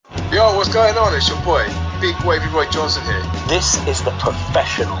Yo, what's going on? It's your boy, Big Wavy Roy Johnson here. This is the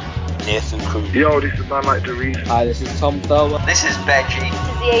professional Nathan Cruz. Yo, this is man like Doris. Hi, this is Tom Thurber. This is Benji. This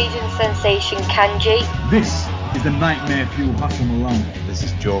is the Asian sensation Kanji. This is the Nightmare Fuel Hassan Malone. This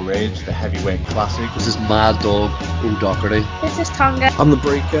is Joe Rage, the heavyweight classic. This is Mad Dog O'Doherty. This is Tonga. I'm the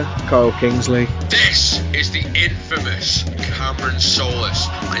Breaker, Carl Kingsley. This is the infamous Cameron Solis,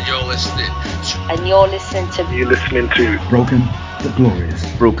 and you're listening to Broken but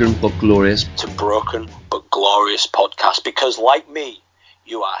Glorious. Broken but Glorious. To Broken but Glorious podcast, because like me,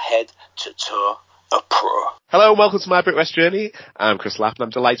 you are head to toe a pro. Hello and welcome to my Brit Journey. I'm Chris Lapp and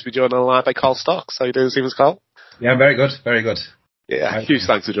I'm delighted to be joined on the line by Carl Stoxx. How are you doing this evening, Carl? Yeah, very good, very good. Yeah, huge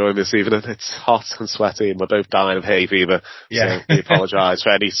thanks for joining this evening. It's hot and sweaty and we're both dying of hay fever. Yeah. So we apologise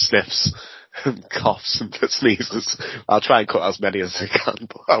for any sniffs and coughs and sneezes. I'll try and cut as many as I can,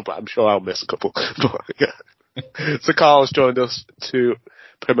 but I'm sure I'll miss a couple. But yeah. So Carl has joined us to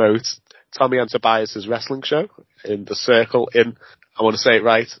promote Tommy and Tobias's wrestling show in the Circle in, I want to say it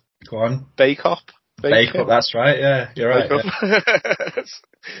right, Go on. Bake-Up, that's right, yeah, you're right. Yeah.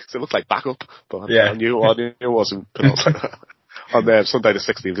 So it looks like backup, but yeah. I knew it wasn't pronounced like that. On Sunday the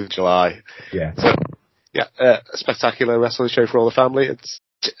 16th of July. Yeah. So, yeah, a spectacular wrestling show for all the family. It's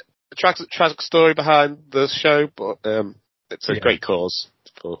a tragic story behind the show, but it's a great cause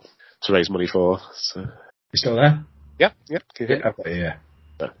to raise money for. So. You still there? Yeah. Can you hear me? I've got you,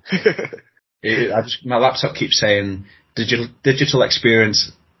 yeah. My laptop keeps saying digital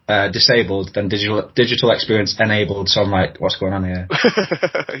experience disabled, then digital experience enabled. So I'm like, what's going on here?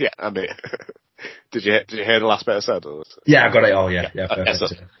 Yeah, I mean, did you hear the last bit I said? Or? Yeah, I got it all. Yeah,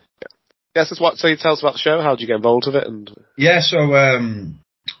 perfect. Yes, so you tell us about the show. How did you get involved with it? And so when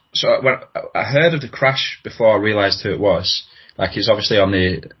I heard of the crash before I realised who it was, like it's obviously on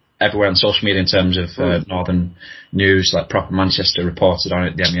everywhere on social media in terms of Northern news, like Proper Manchester reported on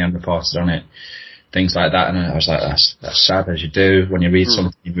it, the MEN reported on it, things like that, and I was like, that's sad, as you do. When you read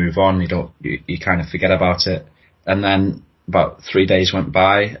something, you move on, you kind of forget about it. And then about 3 days went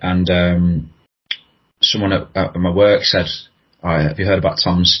by, and someone at my work said, have you heard about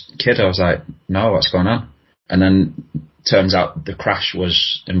Tom's kid? I was like, no, what's going on? And then turns out the crash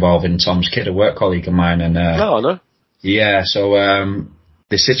was involving Tom's kid, a work colleague of mine, and no. Yeah, so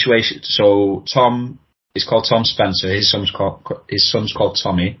the situation. So Tom is called Tom Spencer. His son's called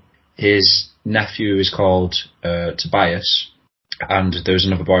Tommy. His nephew is called Tobias, and there's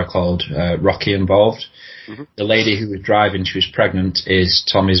another boy called Rocky involved. Mm-hmm. The lady who was driving, she was pregnant, is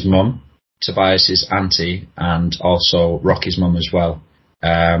Tommy's mum, Tobias's auntie, and also Rocky's mum as well.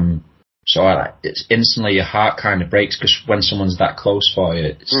 So it's instantly your heart kind of breaks because when someone's that close for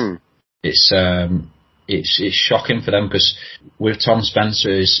you, it's shocking for them because with Tom Spencer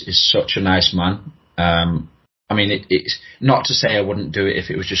is such a nice man. I mean, it's not to say I wouldn't do it if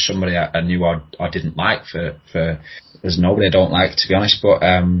it was just somebody I knew I didn't like. For there's nobody I don't like, to be honest. But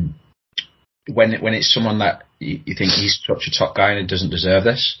when it's someone that you think he's such a top guy and he doesn't deserve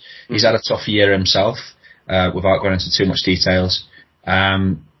this, he's had a tough year himself. Without going into too much details,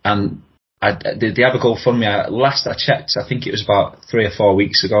 and the other GoFundMe, last I checked, I think it was about 3 or 4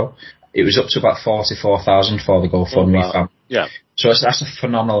 weeks ago. It was up to about 44,000 for the GoFundMe. Oh, wow. Yeah. So that's a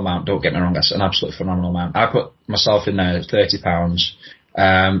phenomenal amount. Don't get me wrong. That's an absolute phenomenal amount. I put myself in there £30.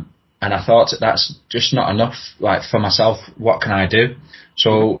 And I thought that's just not enough. Like for myself, what can I do?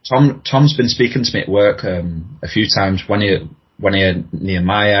 So Tom's been speaking to me at work, a few times when he near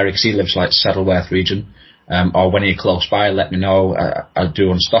my area, because he lives like Saddleworth region, or when he's close by, let me know. I do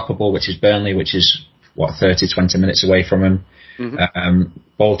Unstoppable, which is Burnley, which is 30, 20 minutes away from him. Mm-hmm.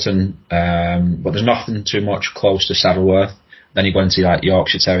 Bolton, but there's nothing too much close to Saddleworth. Then you go into like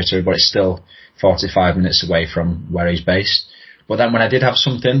Yorkshire territory, but it's still 45 minutes away from where he's based. But then when I did have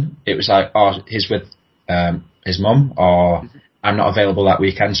something, it was like, he's with his mum, or I'm not available that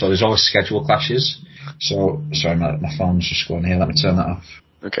weekend. So there's always schedule clashes. So sorry, my phone's just going here. Let me turn that off.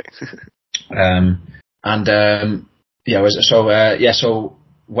 Okay. So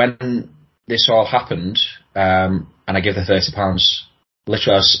when this all happened, and I gave the £30,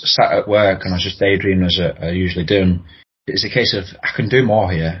 literally I was sat at work and I was just daydreaming as I usually do. And it's a case of, I can do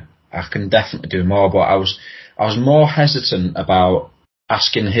more here. I can definitely do more, but I was more hesitant about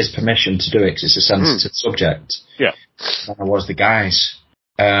asking his permission to do it because it's a sensitive subject. Yeah. Than I was the guys.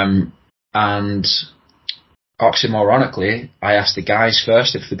 And oxymoronically, I asked the guys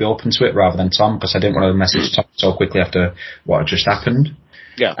first if they'd be open to it rather than Tom, because I didn't want to message Tom so quickly after what had just happened.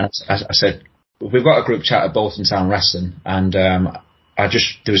 Yeah. And I said, we've got a group chat at Bolton Town Wrestling, and there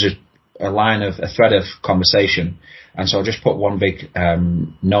was a thread of conversation, and so I just put one big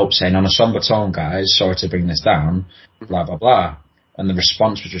note saying, on a somber tone, guys, sorry to bring this down, blah, blah, blah. and the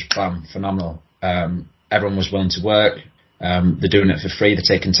response was just phenomenal. Everyone was willing to work. They're doing it for free.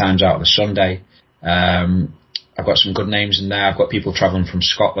 They're taking times out of the Sunday. I've got some good names in there. I've got people travelling from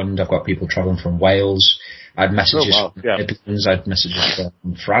Scotland. I've got people travelling from Wales. I had messages from the Midlands. I had messages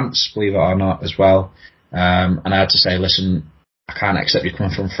from France, believe it or not, as well. And I had to say, listen, I can't accept you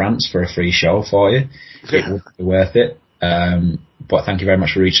coming from France for a free show for you. It would be worth it. But thank you very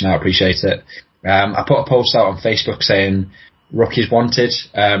much for reaching out. I appreciate it. I put a post out on Facebook saying rookies wanted,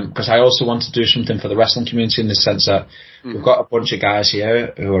 because I also want to do something for the wrestling community in the sense that we've got a bunch of guys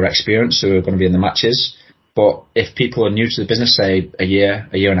here who are experienced, who are going to be in the matches. But if people are new to the business, say a year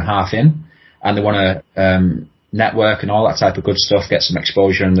and a half in, and they want to network and all that type of good stuff, get some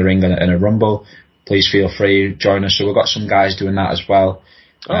exposure in the ring and in a rumble, please feel free, join us. So we've got some guys doing that as well.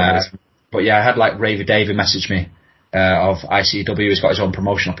 Nice. But yeah, I had like Ravy Davey message me of ICW. He's got his own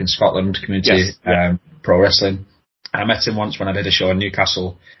promotion up in Scotland, community pro wrestling. I met him once when I did a show in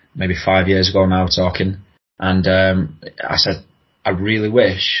Newcastle, maybe 5 years ago now, talking. And I said, I really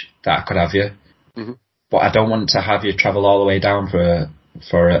wish that I could have you, but I don't want to have you travel all the way down for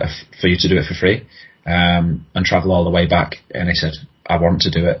you to do it for free, and travel all the way back. And he said, I want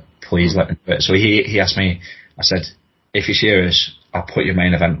to do it. Please let me do it. So he asked me. I said, if you're serious, I'll put your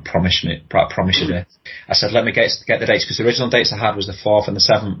main event. Promise you this. I said, let me get the dates, because the original dates I had was the 4th and the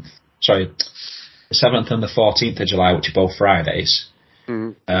 7th. Sorry, the 7th and the 14th of July, which are both Fridays.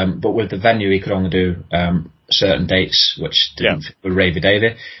 But with the venue, he could only do certain dates, which didn't fit with Ravy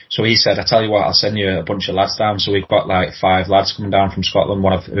Davey. So he said, I tell you what, I'll send you a bunch of lads down. So we've got like 5 lads coming down from Scotland,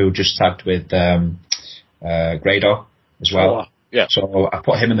 one of who just tagged with Grado as well. Oh, wow. Yeah. So I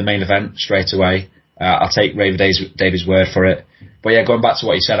put him in the main event straight away. I'll take Ravy Davey's word for it. But yeah, going back to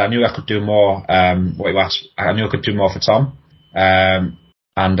what he said, I knew I could do more. What you asked, I knew I could do more for Tom.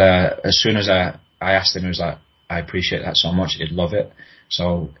 And as soon as I asked him, he was like, I appreciate that so much. He'd love it.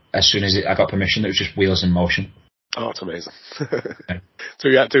 So as soon as I got permission, it was just wheels in motion. Oh, that's amazing. Do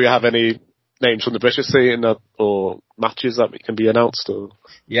you have any names from the British scene or matches that can be announced? Or?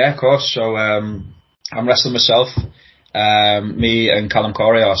 Yeah, of course. So I'm wrestling myself. Me and Callum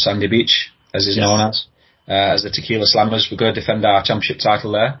Corey, or Sandy Beach, as he's known as the Tequila Slammers. We're going to defend our championship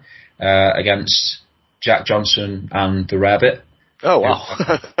title there against Jack Johnson and the Rabbit. Oh, wow.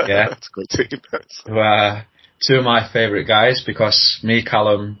 Yeah. That's a good team. Who are two of my favourite guys, because me,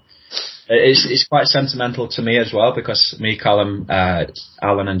 Callum, it's quite sentimental to me as well, because me, Callum,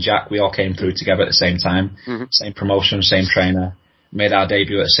 Alan and Jack, we all came through together at the same time. Same promotion, same trainer, made our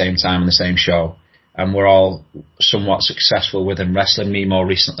debut at the same time on the same show. And we're all somewhat successful within wrestling, me more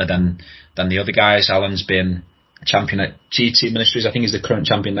recently than the other guys. Alan's been a champion at GT Ministries. I think he's the current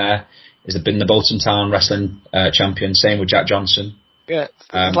champion there. He's been the Bolton Town wrestling champion. Same with Jack Johnson. Yeah,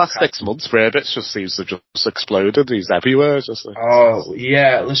 the last 6 months, Rabbit just seems to have just exploded. He's everywhere. Oh,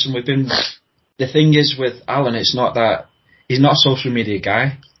 yeah, listen, the thing is with Alan, it's not that, he's not a social media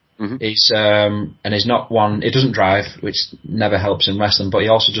guy. He's, and he's not one, he doesn't drive, which never helps in wrestling, but he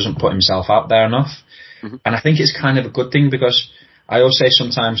also doesn't put himself out there enough. And I think it's kind of a good thing, because I always say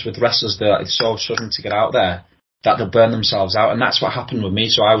sometimes with wrestlers that it's so sudden to get out there that they'll burn themselves out. And that's what happened with me.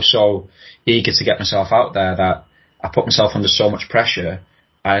 So I was so eager to get myself out there that I put myself under so much pressure.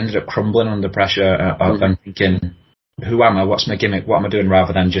 I ended up crumbling under pressure and thinking, who am I? What's my gimmick? What am I doing?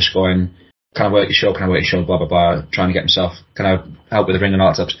 Rather than just going, can I work your show? Can I work your show? Blah, blah, blah. Trying to get myself, can I help with the ring and all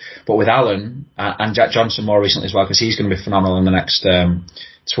that stuff. But with Alan and Jack Johnson more recently as well, because he's going to be phenomenal in the next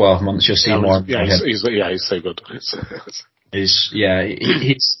 12 months. You'll see more. Yeah, he's so good.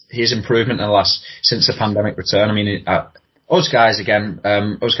 His improvement in the last, since the pandemic return. I mean, us guys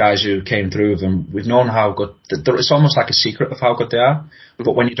who came through them, we've known how good, it's almost like a secret of how good they are.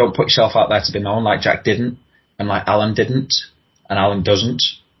 But when you don't put yourself out there to be known, like Jack didn't, and like Alan didn't, and Alan doesn't,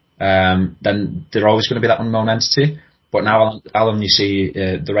 then they're always going to be that unknown entity. But now Alan, you see,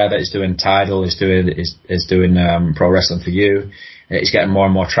 the Rabbit is doing Tidal, is doing Pro Wrestling for You. He's getting more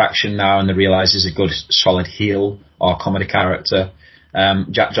and more traction now, and they realise he's a good, solid heel or comedy character.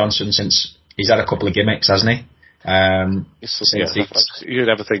 Jack Johnson, since he's had a couple of gimmicks, hasn't he? You'd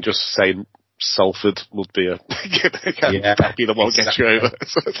ever think just saying Salford would be a gimmick. That'd be the one that gets you over.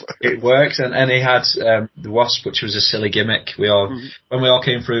 It works, and he had the Wasp, which was a silly gimmick. When we all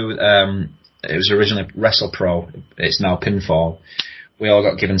came through, it was originally Wrestle Pro. It's now Pinfall. We all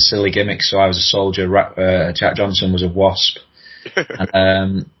got given silly gimmicks. So I was a soldier. Jack Johnson was a Wasp.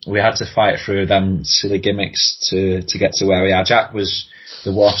 And we had to fight through them silly gimmicks to get to where we are. Jack was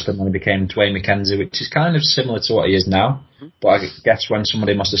the Wasp, and then he became Dwayne McKenzie, which is kind of similar to what he is now. But I guess when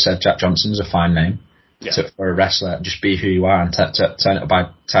somebody must have said Jack Johnson's a fine name for a wrestler, just be who you are and turn it by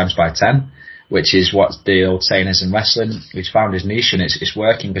times by 10. which is what the old saying is in wrestling. He's found his niche and it's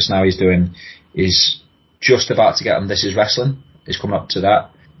working because now he's just about to get on This Is Wrestling. He's coming up to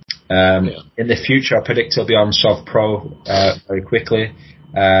that. In the future, I predict he'll be on Sov Pro very quickly.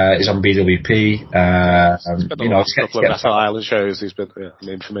 He's on BWP. You know, a couple of Wrestle Island shows. He's been in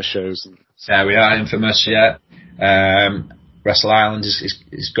Infamous shows. Yeah, we are Infamous. Yeah. Wrestle Island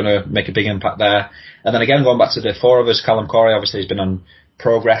is going to make a big impact there. And then again, going back to the four of us, Callum Corey obviously has been on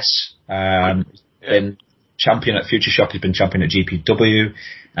Progress. Been champion at Future Shock. He's been champion at GPW,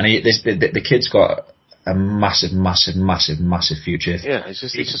 and the kid's got a massive future. Yeah, he's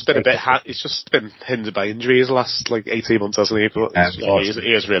just been a bit. He's just been hindered by injuries the last 18 months, hasn't he? But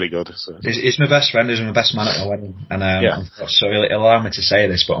he is really good. So. He's my best friend. He's my best man at my wedding, and so he'll allow me to say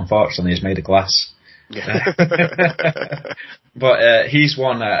this, but unfortunately, he's made of glass. Yeah. But he's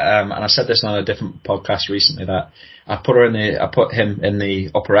one, and I said this on a different podcast recently that I put him in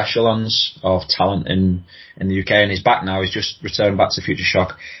the upper echelons of talent in the UK, and he's back now. He's just returned back to Future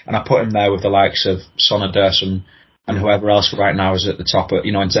Shock, and I put him there with the likes of Sonna Dursun and whoever else right now is at the top.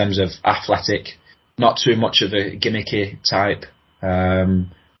 In terms of athletic, not too much of a gimmicky type.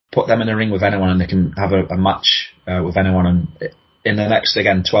 Put them in a ring with anyone, and they can have a match with anyone. And in the next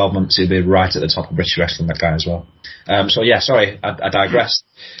 12 months, he'll be right at the top of British wrestling. That guy as well. So yeah, sorry, I digressed.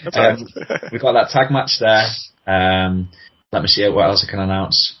 We've got that tag match there. Let me see what else I can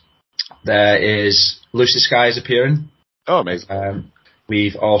announce. There is Lucy Sky's appearing. Oh, amazing.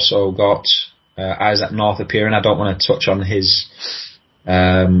 We've also got Isaac North appearing. I don't want to touch on his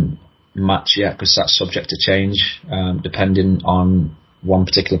match yet because that's subject to change depending on one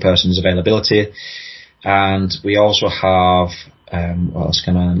particular person's availability. And we also have what else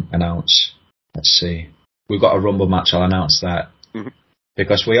can I announce? Let's see. We've got a Rumble match. I'll announce that. Mm-hmm.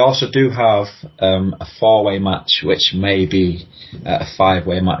 Because we also do have a 4-way match, which may be a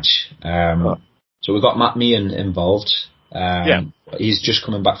 5-way match. So we've got Matt Meehan involved. He's just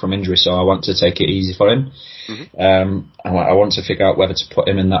coming back from injury, so I want to take it easy for him. Mm-hmm. I want to figure out whether to put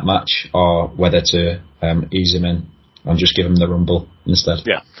him in that match or whether to ease him in and just give him the Rumble instead.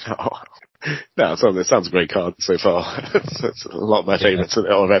 Yeah. No, it sounds a great card so far. It's a lot of my favourites in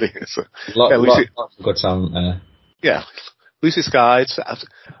it already. So, lots of good talent. Yeah. Lucy Sky, I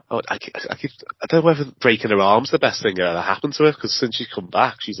don't know whether breaking her arm's the best thing that ever happened to her, because since she's come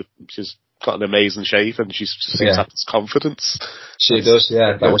back, she's got an amazing shape and she just seems to have this confidence. She does,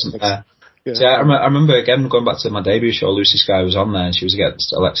 yeah. That wasn't there. Yeah. So, I remember again going back to my debut show. Lucy Sky was on there, and she was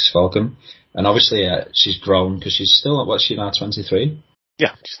against Alexis Falcon, and obviously she's grown because she's still what's she now 23.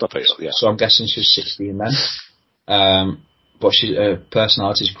 Yeah, she's not very old. Yeah. So I'm guessing she's 16 then. But her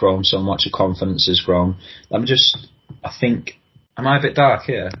personality's grown so much, her confidence has grown. I think, am I a bit dark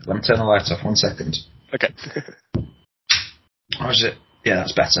here? Let me turn the light off 1 second. Okay. Or is it? Yeah,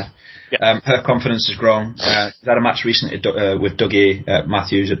 that's better. Yeah. Her confidence has grown. She had a match recently with Dougie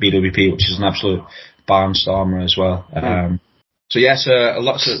Matthews at BWP, which is an absolute barnstormer as well. So yes,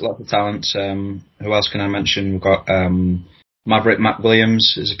 lots of talent. Who else can I mention? We've got Maverick Matt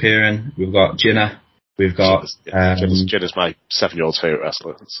Williams is appearing. We've got Jinna. We've got Jinna's my 7-year-old's favourite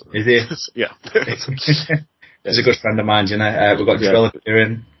wrestler. So. Is he? Yeah. He's a good friend of mine, Jinna. We've got Drill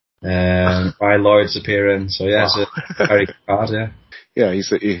appearing. Ryan Lloyd's appearing. So yeah, it's a very good card. Yeah. Yeah,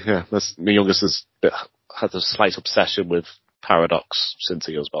 my youngest has had a slight obsession with Paradox since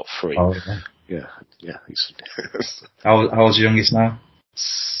he was about 3. Oh, yeah. He's how old's your youngest now?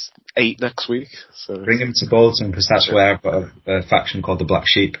 8 next week. So bring him to Bolton because that's where I've got a faction called the Black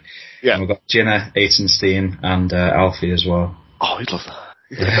Sheep. Yeah, and we've got Jinna, Eisenstein, and Alfie as well. Oh, he'd love that.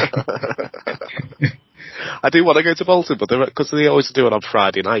 I do want to go to Bolton, but because they always do it on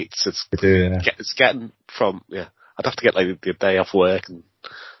Friday nights. It's getting from I'd have to get the day off work, and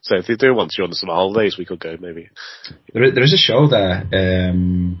so if they do want to during the summer holidays, we could go maybe. There is a show there.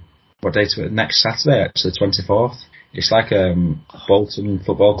 What date? Next Saturday, actually, 24th. It's like Bolton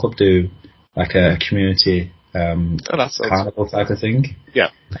Football Club do like a community carnival type of thing. Yeah,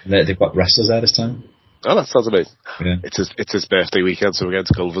 and they've got wrestlers there this time. Oh, that sounds amazing. Yeah. It's his birthday weekend, so we're going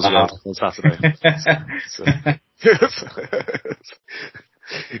to Gulliver's World on Saturday.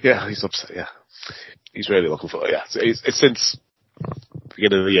 Yeah, he's upset. Yeah, he's really looking for it. Yeah, so it's since the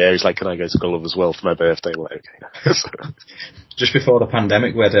beginning of the year. He's like, "Can I go to Gulliver's World for my birthday?" I'm like, okay. Just before the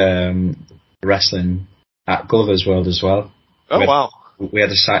pandemic, we had wrestling at Gulliver's World as well. Oh, wow. We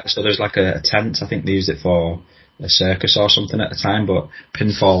had a site, so there's like a tent. I think they used it for a circus or something at the time, but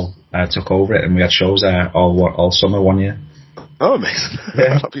Pinfall took over it, and we had shows there all summer one year. Oh, amazing.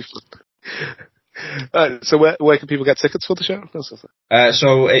 Yeah. That'd be fun. So where can people get tickets for the show?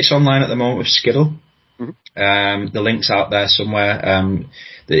 So it's online at the moment with Skiddle. The link's out there somewhere.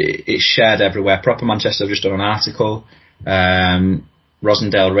 It's shared everywhere. Proper Manchester have just done an article.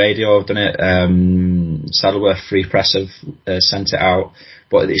 Rosendale Radio have done it. Saddleworth Free Press have sent it out.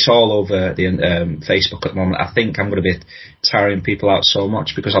 But it's all over the Facebook at the moment. I think I'm going to be tiring people out so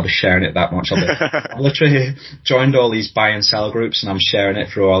much because I'll be sharing it that much. I've literally joined all these buy and sell groups, and I'm sharing it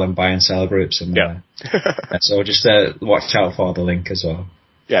through all them buy and sell groups. And so just watch out for the link as well.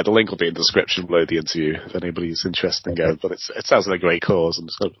 Yeah, the link will be in the description below the interview if anybody's interested in going. But it sounds like a great cause, and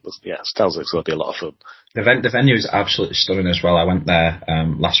it sounds like it's going to be a lot of fun. The venue is absolutely stunning as well. I went there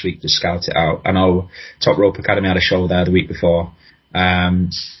last week to scout it out. I know Top Rope Academy had a show there the week before.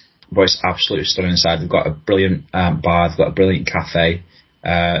 But it's absolutely stunning inside. They've got a brilliant bar, they've got a brilliant cafe,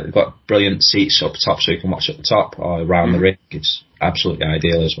 they've got brilliant seats up top so you can watch at the top or around the ring. It's absolutely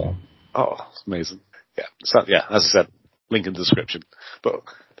ideal as well. Oh, it's amazing. Yeah, so, as I said, link in the description. But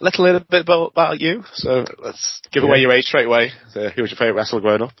a little bit about you. So let's give away your age straight away. So who was your favourite wrestler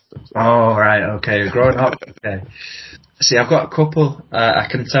growing up? Oh, right, okay. Growing up, okay. See, I've got a couple. I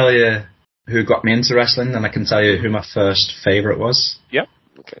can tell you who got me into wrestling, and I can tell you who my first favourite was. Yep.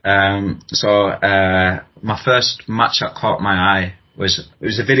 Okay. My first match that caught my eye was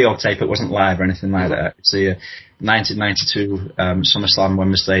a videotape. It wasn't live or anything like that. It's the 1992 SummerSlam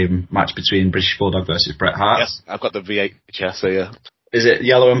Women's Stadium match between British Bulldog versus Bret Hart. Yes, I've got the VHS here. Is it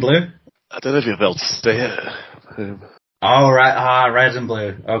yellow and blue? I don't know if you'll be able to see it. Oh, right. red and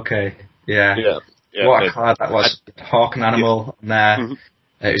blue. Okay. Yeah. What a card that was. Hawk and Animal on there. Mm-hmm.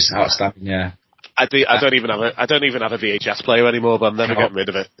 It was outstanding, yeah. I don't even have a VHS player anymore, but I'm never getting rid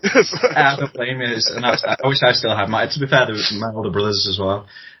of it. I don't blame you. I wish I still had mine. To be fair, there was my older brothers as well.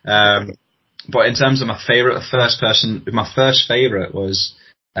 But in terms of my favourite, my first favourite was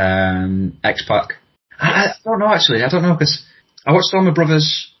X-Pac. I don't know, actually. I don't know, because I watched all my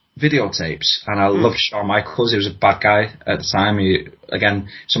brother's videotapes, and I loved Shawn Michaels. He was a bad guy at the time. Again,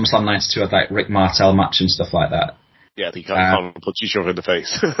 SummerSlam 92 had like Rick Martel match and stuff like that. Yeah, they can't punch each other in the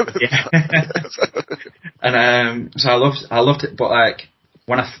face. And so I loved it, but like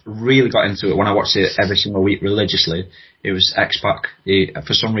when I really got into it, when I watched it every single week religiously, it was X-Pac.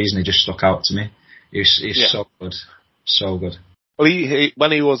 For some reason, he just stuck out to me. He's so good, so good. Well,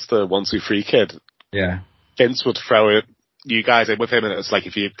 when he was the 1-2-3 kid, Vince would throw it. You guys in with him, and it's like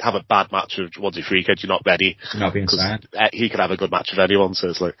if you have a bad match with 1-2-3 kid, you're not ready. You're not being signed. He could have a good match with anyone, so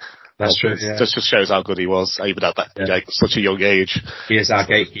it's like. That's true, yeah. This just shows how good he was, even at that such a young age. He is our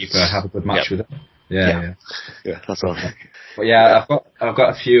gatekeeper. Have a good match with him. Yeah, that's all. But yeah, I've got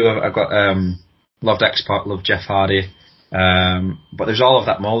a few. I've got loved X-Pac, loved Jeff Hardy. But there's all of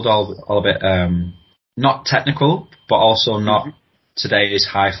that mould, all a bit not technical, but also not today's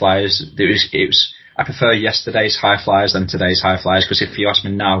high flyers. It was. I prefer yesterday's high flyers than today's high flyers, because if you ask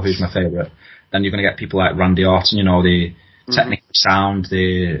me now who's my favourite, then you're going to get people like Randy Orton, the technical sound,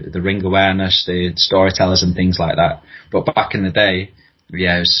 the ring awareness, the storytellers and things like that. But back in the day,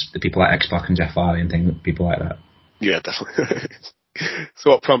 it was the people like X-Pac and Jeff Hardy and people like that. Yeah, definitely. So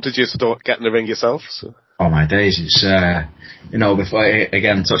what prompted you to get in the ring yourself? So? Oh my days, it's, before,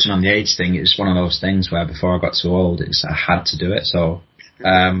 again, touching on the age thing, it's one of those things where before I got too old, I had to do it. So,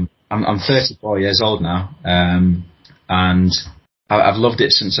 I'm 34 years old now, and I've loved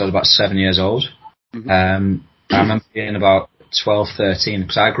it since I was about 7 years old. I remember being about 12, 13,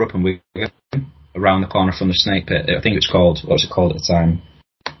 because I grew up in Wigan, around the corner from the Snake Pit. I think what was it called at the time?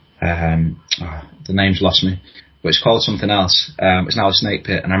 The name's lost me. But it's called something else. It's now the Snake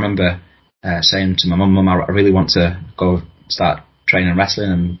Pit, and I remember saying to my mum, I really want to go start training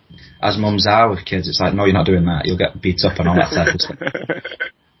wrestling, and as mums are with kids, it's like, no, you're not doing that, you'll get beat up and all that type of stuff.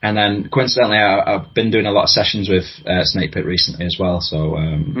 And then, coincidentally, I've been doing a lot of sessions with Snake Pit recently as well, so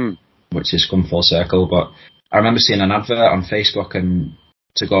which has come full circle, but I remember seeing an advert on Facebook and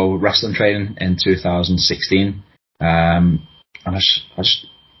to go wrestling training in 2016. And I just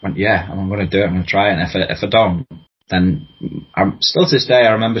went, I'm going to do it. I'm going to try it. And if I don't, then still to this day,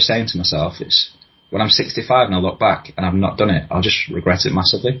 I remember saying to myself, it's when I'm 65 and I look back and I've not done it, I'll just regret it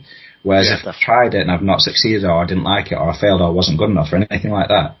massively. Whereas if I've tried it and I've not succeeded, or I didn't like it, or I failed, or I wasn't good enough, or anything like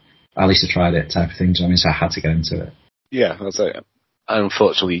that, at least I tried it type of thing. So I had to get into it. Yeah, that's it. I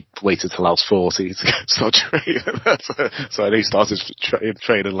unfortunately waited till I was 40 to start training. So I only started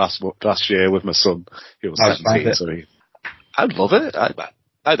training last year with my son, who was 17. So I love it. I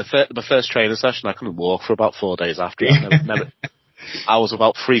had my first training session. I couldn't walk for about 4 days after. I was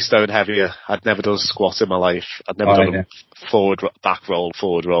about 3 stone heavier. I'd never done a squat in my life. I'd never done a back roll,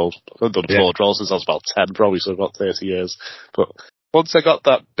 forward roll. I hadn't done a forward roll since I was about 10, probably, so about 30 years. But once I got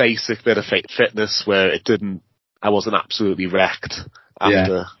that basic bit of fitness where I wasn't absolutely wrecked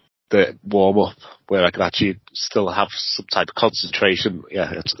after the warm up where I can actually still have some type of concentration.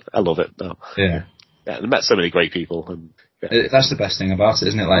 Yeah, I love it now. Yeah. Yeah, I met so many great people, and That's the best thing about it,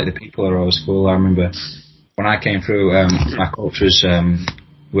 isn't it? Like, the people are always cool. I remember when I came through, my coach was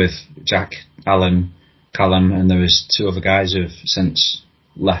with Jack, Alan, Callum, and there was three other guys who've since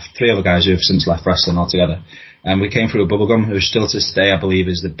left wrestling altogether. And we came through a bubblegum, who still to this day, I believe,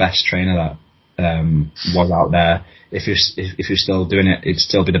 is the best trainer that was out there. If you're still doing it, it'd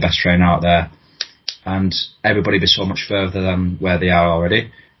still be the best trainer out there. And everybody be so much further than where they are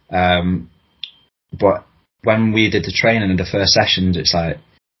already. But when we did the training in the first sessions, it's like,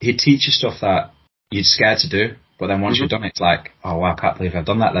 he'd teach you stuff that you're scared to do, but then once you've done it, it's like, oh wow, I can't believe I've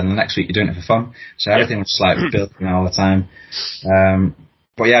done that. Then the next week you're doing it for fun. So everything was just like building all the time.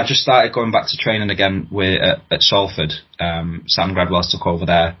 But yeah, I've just started going back to training again at Salford. Sam Gradwell's took over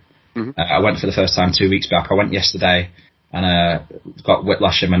there. I went for the first time 2 weeks back. I went yesterday and got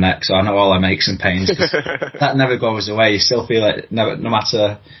whiplash in my neck, so I know all my aches and pains. That never goes away. You still feel it, no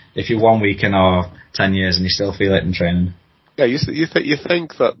matter if you're 1 week in or 10 years, and you still feel it in training. Yeah, you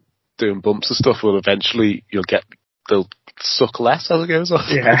think that doing bumps and stuff will eventually they'll suck less as it goes on.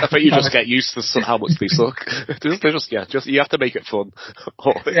 Yeah. I think you just get used to how much they suck. You have to make it fun.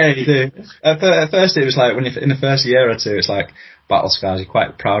 Yeah, you do. At first it was like, when in the first year or two, it's like battle scars, you're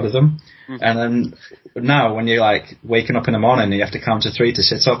quite proud of them. And then now when you're like waking up in the morning and you have to count to 3 to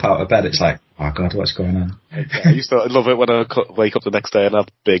sit up out of bed, it's like, oh God, what's going on? Yeah, I used to love it when I wake up the next day and have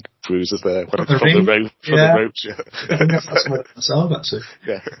big bruises there from the ropes. Yeah. That's myself, actually.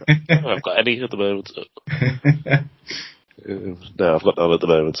 Yeah. I haven't got any at the moment. No, I've got none at the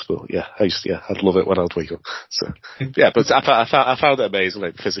moment. But yeah, I'd love it when I'd wake up. So yeah, but I found it amazing,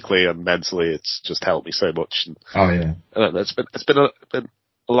 like physically and mentally. It's just helped me so much. And, and it's been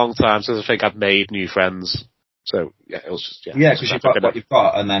a long time since I think I've made new friends. So yeah, it was just because you've got what you've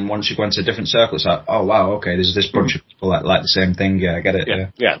got, and then once you go into a different circle, it's like, oh wow, okay, there's this bunch of people that like the same thing. Yeah, I get it.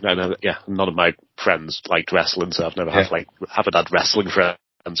 None of my friends liked wrestling, so I've never haven't had wrestling friends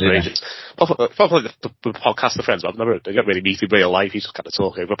for ages. Probably the podcast of friends, but I don't really meet in real life. You just kind of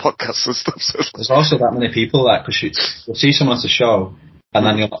talk over podcasts and stuff. So. There's also that many people that, because you'll see someone at a show, and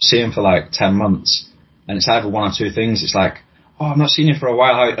then you'll not see them for like 10 months, and it's either one or two things. It's like, oh, I've not seen you for a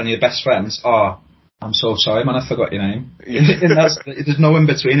while, and you're best friends. Oh, I'm so sorry, man, I forgot your name. There's no in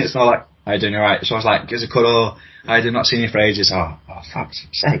between. It's not like, how you doing, all right? It's always like, gives a cuddle. I did not see you for ages. Oh, fuck's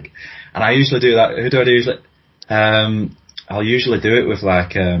sake. And I usually do that. Who do I do usually? I'll usually do it with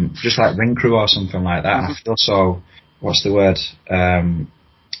like, just like ring crew or something like that. And I feel so, what's the word?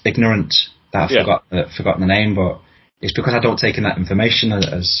 Ignorant that I've forgotten the name, but it's because I don't take in that information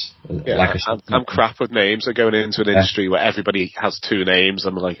as like I'm crap with names. I'm going into an industry where everybody has two names.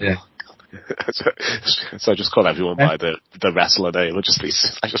 I'm like, so I just call everyone by the wrestler name. I just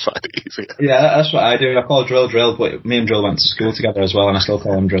find it easier. Yeah, that's what I do. I call Drill, but me and Drill went to school together as well, and I still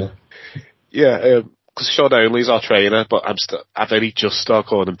call him Drill. Yeah, because Sean Onley's our trainer, but I've only just started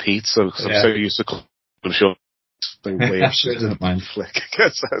calling him Pete, so I'm so used to calling him Sean. Sure doesn't mind. Flick.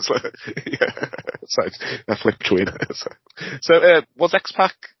 So it's like a flick between. So was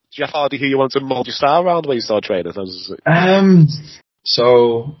X-Pac Jeff Hardy who you wanted to mould your style around when you started training?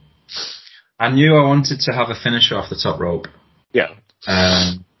 So I knew I wanted to have a finisher off the top rope. Yeah.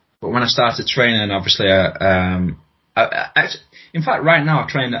 But when I started training, obviously, in fact, right now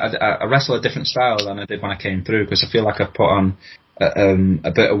I wrestle a different style than I did when I came through, because I feel like I've put on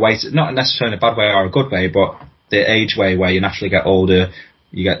a bit of weight, not necessarily in a bad way or a good way, but the age way where you naturally get older,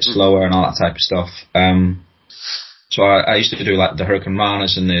 you get slower and all that type of stuff. So I used to do like the Hurricane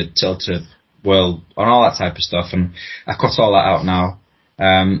Ranas and the Tilted Whirl and all that type of stuff, and I cut all that out now.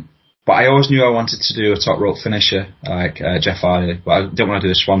 But I always knew I wanted to do a top rope finisher like Jeff Hardy, but I didn't want to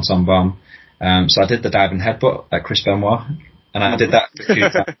do a Swanton Bomb. So I did the diving headbutt like Chris Benoit, and I did that a few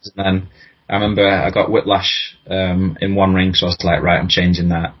times. And then I remember I got whiplash in one ring, so I was like, right, I'm changing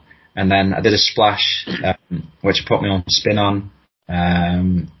that. And then I did a splash, which put me on spin on.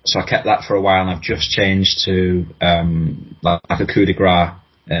 So I kept that for a while, and I've just changed to like a coup de grace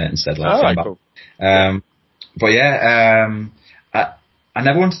instead of like cool. But yeah, I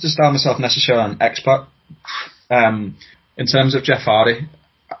never wanted to style myself necessarily on X-Pac. In terms of Jeff Hardy,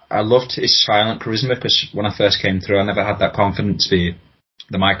 I loved his silent charisma, because when I first came through, I never had that confidence to be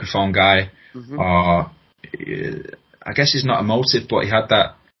the microphone guy, or I guess he's not emotive, but he had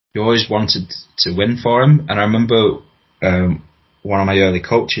that. He always wanted to win for him, and I remember one of my early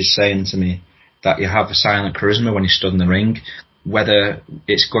coaches saying to me that you have a silent charisma when you stood in the ring. Whether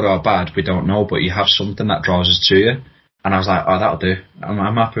it's good or bad, we don't know, but you have something that draws us to you. And I was like, oh, that'll do.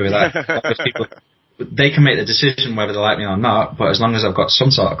 I'm happy with that. they can make the decision whether they like me or not. But as long as I've got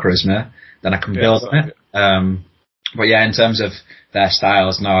some sort of charisma, then I can build on it. But yeah, in terms of their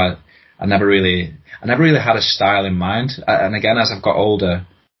styles, no, I never really had a style in mind. And again, as I've got older,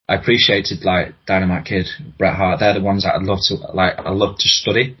 I appreciated like Dynamite Kid, Bret Hart. They're the ones that I love to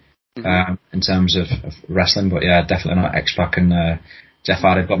study in terms of wrestling. But yeah, definitely not X-Pac and Jeff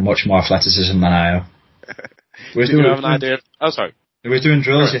Hardy. Got much more athleticism than I have. Did you have an idea? Oh, sorry. We were doing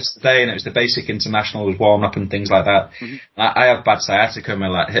drills yesterday, and it was the basic international was warm up and things like that. I have bad sciatica, my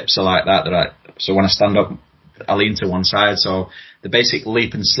like hips are like that. So when I stand up, I lean to one side. So the basic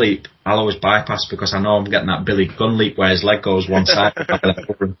leap and sleep, I'll always bypass because I know I'm getting that Billy Gunn leap where his leg goes one side.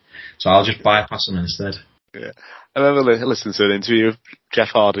 So I'll just bypass him instead. Yeah, I remember listening to an interview of Jeff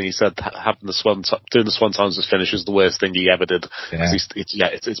Hardy, and he said having doing the Swanton as finish is the worst thing he ever did. Yeah.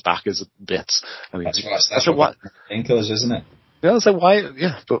 His back is bits. I mean, that's what painkillers, isn't it? Yeah, so why?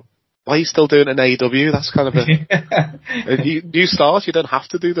 Yeah, but why are you still doing it in AEW? That's kind of a new start. You don't have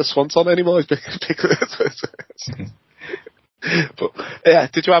to do the Swanton anymore. But yeah,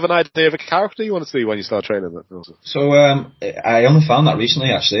 did you have an idea of a character you wanted to do when you started training? So I only found that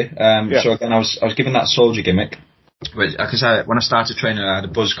recently, actually. So again, I was given that soldier gimmick, because when I started training, I had a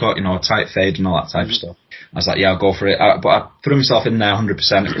buzz cut, a tight fade and all that type of stuff. I was like, yeah, I'll go for it. But I threw myself in there 100%.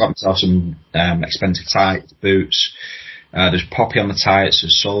 I got myself some expensive tights, boots. There's poppy on the tights,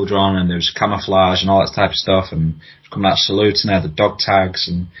 there's soldier on, and there's camouflage and all that type of stuff. And coming out salutes, and I had the dog tags,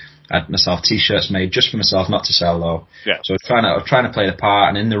 and I had myself t-shirts made just for myself, not to sell though. Yeah. So I was trying to play the part,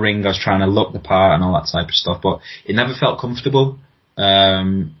 and in the ring I was trying to look the part and all that type of stuff, but it never felt comfortable.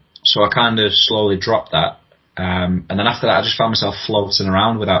 So I kind of slowly dropped that. And then after that I just found myself floating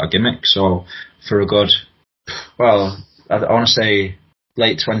around without a gimmick. So for a good, I want to say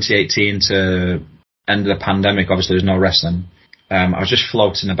late 2018 to end of the pandemic, obviously there's no wrestling. I was just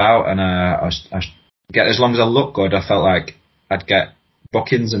floating about, and as long as I looked good, I felt like I'd get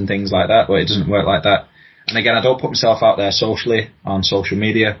bookings and things like that, but it doesn't work like that. And again, I don't put myself out there socially on social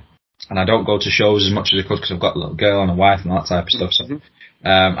media, and I don't go to shows as much as I could because I've got a little girl and a wife and all that type of stuff. So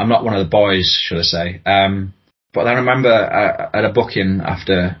I'm not one of the boys, should I say. But I remember I had a booking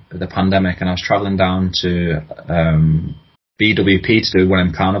after the pandemic, and I was travelling down to BWP to do one of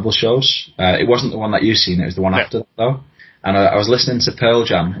them carnival shows. It wasn't the one that you've seen, it was the one after that though. And I was listening to Pearl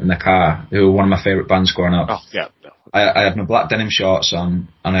Jam in the car, who were one of my favourite bands growing up. Oh, yeah. I had my black denim shorts on,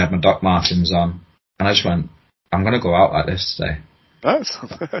 and I had my Doc Martens on, and I just went, I'm going to go out like this today. Nice.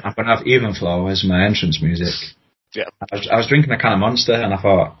 I'm going to have Even Flow as my entrance music. Yeah. I was drinking a can of Monster, and I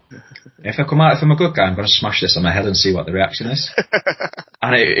thought, if I'm a good guy, I'm going to smash this on my head and see what the reaction is.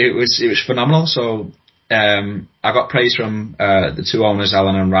 And it was phenomenal. So I got praise from the two owners,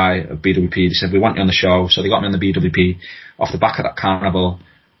 Alan and Rye of BWP. They said, we want you on the show. So they got me on the BWP off the back of that carnival,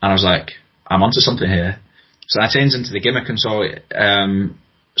 and I was like, I'm onto something here. So I changed into the gimmick, and so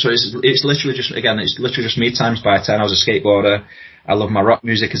it's literally just me times by 10. I was a skateboarder. I loved my rock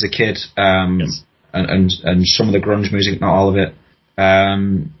music as a kid, and some of the grunge music, not all of it.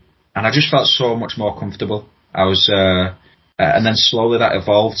 And I just felt so much more comfortable. I was, and then slowly that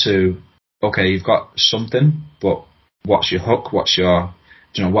evolved to, okay, you've got something, but what's your hook? What's your,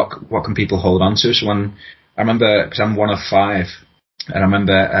 what can people hold on to? So when I remember, because I'm one of 5. And I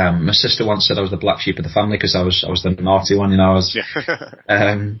remember my sister once said I was the black sheep of the family because I was the naughty one,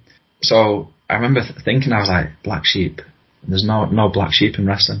 So I remember thinking, I was like, black sheep. There's no black sheep in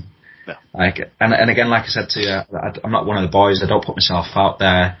wrestling. No. And again, like I said to you, I'm not one of the boys. I don't put myself out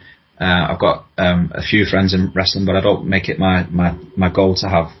there. I've got a few friends in wrestling, but I don't make it my goal to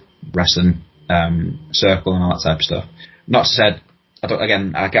have wrestling circle and all that type of stuff. Not said,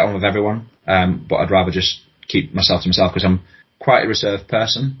 I get on with everyone, but I'd rather just keep myself to myself because I'm quite a reserved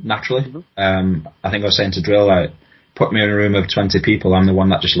person naturally. I think I was saying to Drill, like, put me in a room of 20 people, I'm the one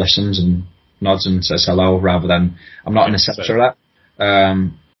that just listens and nods and says hello, rather than I'm not in the centre of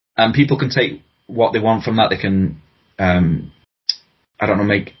that. And people can take what they want from that. They can,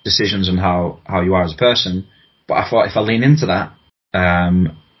 make decisions on how you are as a person. But I thought if I lean into that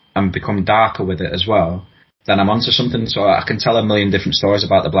and become darker with it as well, then I'm onto something. So I can tell a million different stories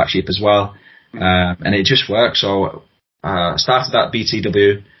about the black sheep as well, and it just works. So started at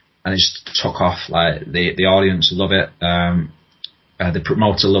BTW, and it just took off. Like the audience love it, the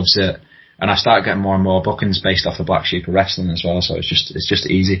promoter loves it, and I started getting more and more bookings based off the black sheep of wrestling as well. So it's just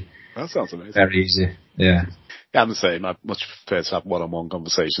easy. That sounds amazing. Very easy. Yeah. Yeah, I'm the same. I much prefer to have one-on-one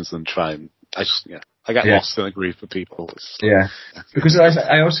conversations than try and I get lost in a group of people. Yeah, because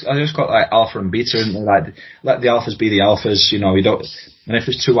I always got like alpha and beta, and like let the alphas be the alphas. You don't. And if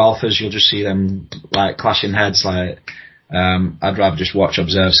there's 2 alphas, you'll just see them like clashing heads. Like I'd rather just watch,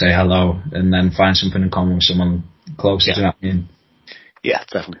 observe, say hello, and then find something in common with someone close. Yeah. Do you know what I mean? Yeah,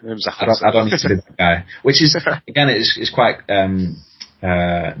 definitely. Exactly. I don't need to be that guy. Which is, again, it's quite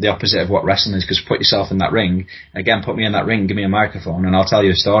the opposite of what wrestling is, because put yourself in that ring. Again, put me in that ring, give me a microphone, and I'll tell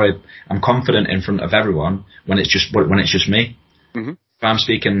you a story. I'm confident in front of everyone when it's just me. Mm-hmm. If I'm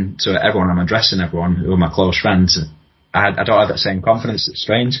speaking to everyone, I'm addressing everyone who are my close friends. I don't have that same confidence. It's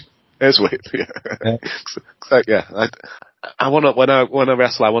strange. It's weird. Yeah. So, yeah. I want to when I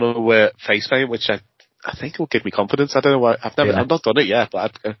wrestle, I want to wear face paint, which I think will give me confidence. I don't know why. I've not done it yet,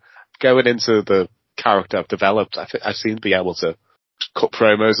 but going into the character I've developed, I seem to be able to cut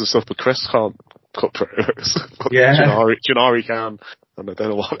promos and stuff, but Chris can't cut promos. Yeah. Janari can, and I don't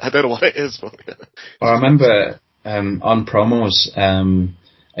know what it is. But yeah. Well, I remember on promos,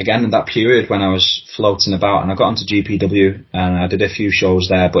 again in that period when I was floating about, and I got onto GPW and I did a few shows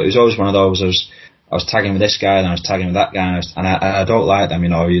there, but it was always one of those. I was tagging with this guy and I was tagging with that guy, and I don't like them. You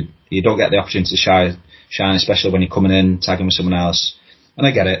know, you don't get the opportunity to shine, especially when you're coming in tagging with someone else. And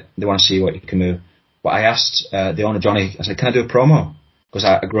I get it; they want to see what you can do. But I asked the owner Johnny. I said, "Can I do a promo?" Because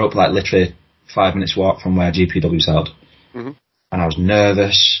I grew up like literally 5 minutes walk from where GPW's held, and I was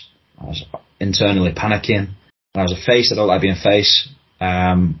nervous. I was internally panicking. And I was a face. I don't like being a face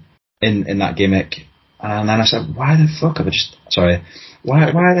in that gimmick. And then I said, "Why the fuck have I just? Sorry, why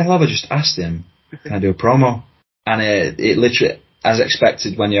the hell have I just asked him? Can I do a promo?" And it literally, as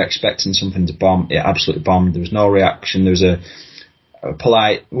expected, when you're expecting something to bomb, it absolutely bombed. There was no reaction. There was a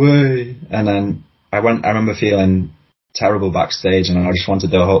polite woo, and then I remember feeling terrible backstage, and I just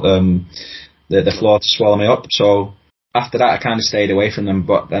wanted the floor to swallow me up. So after that, I kind of stayed away from them.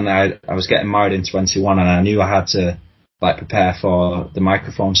 But then I was getting married in 21, and I knew I had to like prepare for the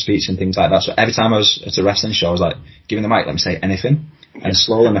microphone speech and things like that. So every time I was at a wrestling show, I was like, "Give me the mic, let me say anything." And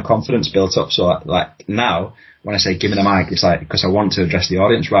slowly my confidence built up. So like now, when I say give me the mic, it's like because I want to address the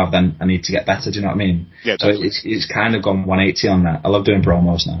audience rather than I need to get better. Do you know what I mean? Yeah. So it's kind of gone 180 on that. I love doing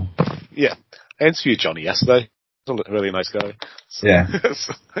promos now. Yeah. I interviewed Johnny yesterday. He's a really nice guy. So, yeah.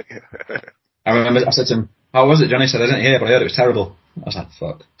 I remember I said to him, "How was it?" Johnny said, "I didn't hear, but I heard it was terrible." I was like,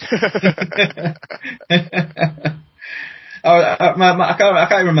 "Fuck." I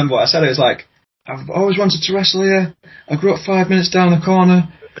can't even remember what I said. It was like, "I've always wanted to wrestle here. I grew up 5 minutes down the corner,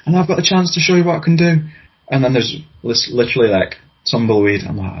 and I've got the chance to show you what I can do." And then there's literally like tumbleweed.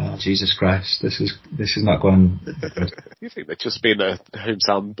 I'm like, "Oh Jesus Christ, this is not going good." You think that just being a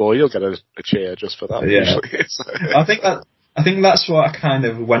hometown boy, you'll get a cheer just for that? Yeah. I think that's what I kind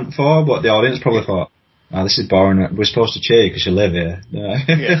of went for, but the audience probably thought, "Oh, this is boring. We're supposed to cheer because you live here." Yeah.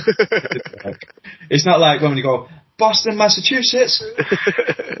 It's not like when you go Boston, Massachusetts.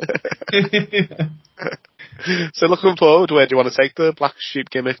 So looking forward, where do you want to take the Black Sheep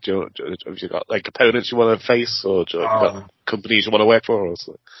gimmick? Have you got like opponents you want to face, or have you got companies you want to work for? Or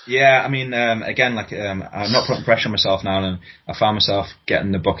something? Yeah, I mean, again, like I'm not putting pressure on myself now, and I found myself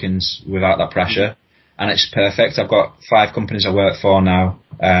getting the bookings without that pressure, and it's perfect. I've got 5 companies I work for now.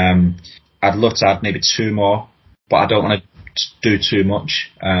 I'd love to add maybe 2 more, but I don't want to do too much.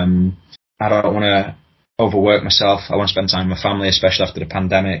 I don't want to overwork myself. I want to spend time with my family, especially after the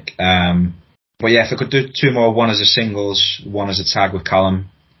pandemic. But yeah, if I could do 2 more, one as a singles, one as a tag with Callum.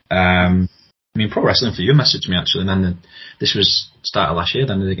 I mean, Pro Wrestling For You messaged me actually, and then this was started last year,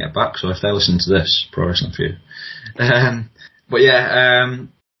 then they didn't get back. So if they're listening to this, Pro Wrestling For You. But yeah,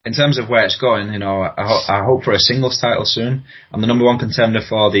 in terms of where it's going, you know, I hope for a singles title soon. I'm the number 1 contender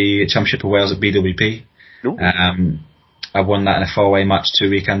for the Championship of Wales at BWP. I won that in a 4-way match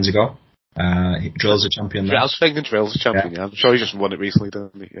 2 weekends ago. Drill's a champion there. I was thinking Drill's a champion, yeah. I'm sure he just won it recently,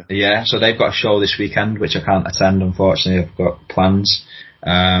 didn't he? Yeah, so they've got a show this weekend, which I can't attend, unfortunately. I've got plans.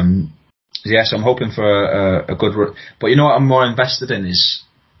 Yeah, so I'm hoping for a good run. But you know what I'm more invested in is,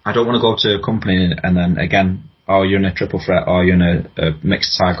 I don't want to go to a company and then again, oh, you're in a triple threat, or you're in a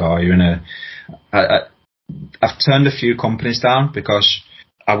mixed tag, or you're in I've turned a few companies down because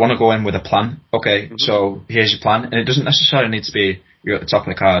I want to go in with a plan. Okay, so here's your plan. And it doesn't necessarily need to be you're at the top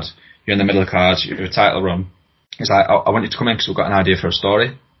of the card, you're in the middle of the card, you're a title run. It's like, I want you to come in because we've got an idea for a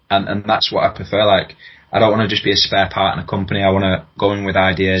story. And that's what I prefer. Like, I don't want to just be a spare part in a company. I want to go in with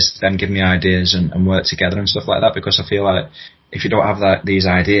ideas, them give me ideas and work together and stuff like that, because I feel like if you don't have these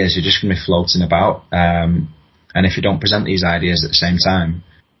ideas, you're just going to be floating about. And if you don't present these ideas at the same time,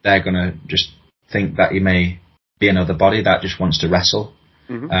 they're going to just think that you may be another body that just wants to wrestle.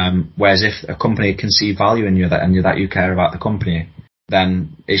 Whereas if a company can see value in you that you care about the company,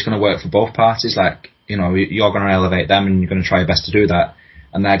 then it's going to work for both parties. Like, you know, you're going to elevate them and you're going to try your best to do that.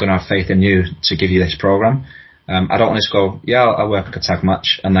 And they're going to have faith in you to give you this program. I don't want to just go, yeah, I'll work a tag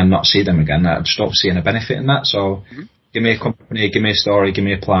match and then not see them again. I just don't see any benefit in that. So give me a company, give me a story, give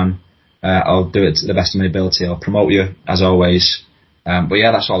me a plan. I'll do it to the best of my ability. I'll promote you as always. But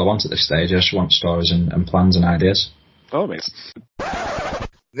yeah, that's all I want at this stage. I just want stories and plans and ideas. Oh, amazing.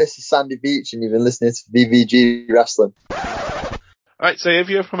 This is Sandy Beach, and you've been listening to VVG Wrestling. Alright, so if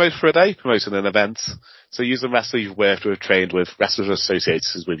you're a promoter for a day, promoting an event, so use the wrestler you've worked with, trained with, wrestlers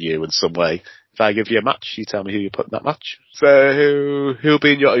associated with you in some way. If I give you a match, you tell me who you put in that match. So who'll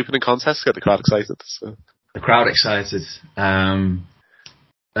be in your opening contest? Get the crowd excited. So. The crowd excited. I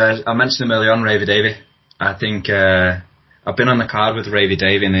mentioned him earlier on, Ravy Davey. I think I've been on the card with Ravy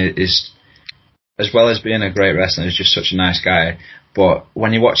Davey, and it is, as well as being a great wrestler, he's just such a nice guy. But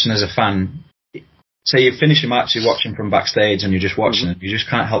when you're watching as a fan, say you finish a match, you're watching from backstage, and you're just watching it, you just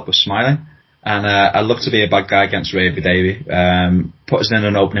can't help but smiling. And I'd love to be a bad guy against Ravy Davey. Put us in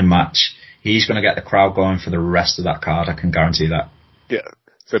an opening match. He's going to get the crowd going for the rest of that card. I can guarantee that. Yeah.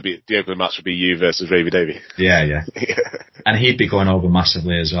 So the opening match would be you versus Ravy Davey. Yeah. And he'd be going over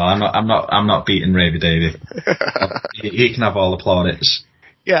massively as well. I'm not beating Ravy Davey. He can have all the plaudits.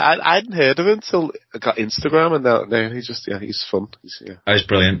 Yeah, I hadn't heard of him until I got Instagram, and now he's just, he's fun. He's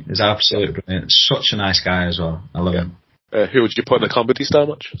brilliant. He's absolutely brilliant. Such a nice guy as well. I love him. Who would you put in a comedy star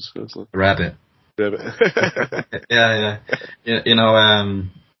match? Rabbit. Yeah.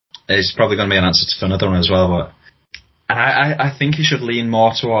 It's probably going to be an answer to another one as well, but I think he should lean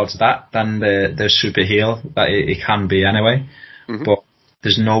more towards that than the super heel that he can be anyway. But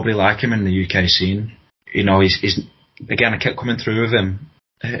there's nobody like him in the UK scene. He's again, I kept coming through with him.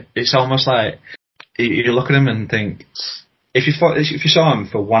 It's almost like you look at him and think, if you saw him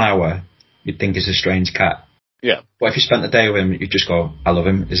for 1 hour, you'd think he's a strange cat. Yeah. But if you spent the day with him, you'd just go, I love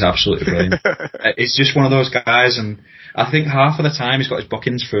him. He's absolutely brilliant. It's just one of those guys, and I think half of the time he's got his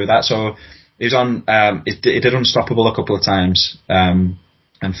bookings through that. So he was on, he did Unstoppable a couple of times, and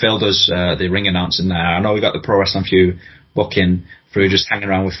Phil does the ring announcing there. I know we got the Pro Wrestling Feud booking through just hanging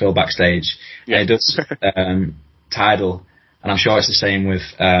around with Phil backstage. Yeah. And he does Tidal, and I'm sure it's the same with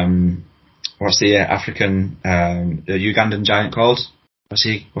what's the African, the Ugandan giant called? What's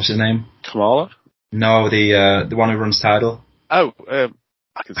his name? Kamala? No, the one who runs Tidal. Oh, I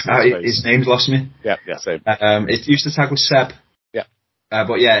can see his name's lost me. Yeah, same. It used to tag with Seb. Yeah.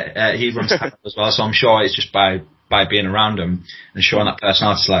 But he runs Tidal as well, so I'm sure it's just by being around him and showing that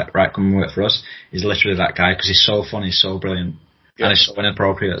personality, like, right, come and work for us. He's literally that guy, because he's so funny, he's so brilliant. Yeah. And he's so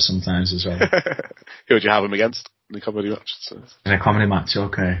inappropriate sometimes as well. Who would you have him against in a comedy match? In a comedy match,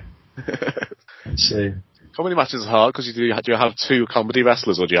 okay. Let's see. Comedy matches is hard, because do you have two comedy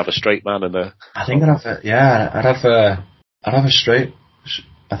wrestlers, or do you have a straight man and a... I think I'd have a straight...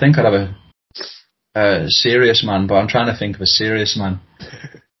 I think I'd have a serious man, but I'm trying to think of a serious man.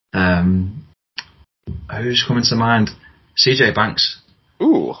 Who's coming to mind? CJ Banks.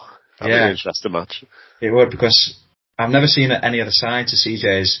 Ooh, that'd be an interesting match. It would, because I've never seen any other side to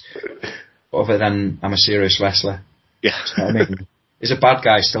CJ's other than I'm a serious wrestler. Yeah. You know what I mean? He's a bad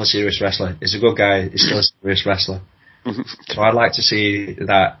guy, still a serious wrestler. He's a good guy, he's still a serious wrestler. So I'd like to see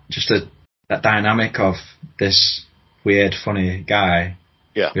that, just that dynamic of this weird, funny guy,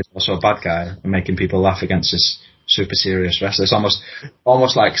 who's also a bad guy, and making people laugh against this super serious wrestler. It's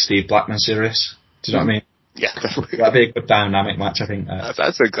almost like Steve Blackman serious. Do you know what I mean? Yeah, definitely. That'd be a good dynamic match, I think.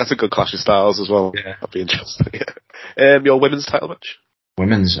 That's a good clash of styles as well. Yeah. That'd be interesting. Yeah. Your women's title match?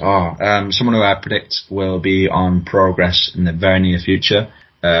 Women's, someone who I predict will be on Progress in the very near future,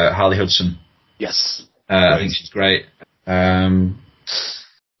 Harley Hudson. Yes. I think she's great. The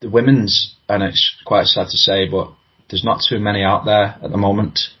women's, and it's quite sad to say, but there's not too many out there at the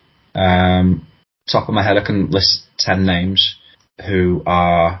moment. Top of my head, I can list 10 names who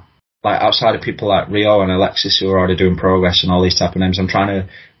are, like, outside of people like Rio and Alexis, who are already doing Progress and all these type of names. I'm trying to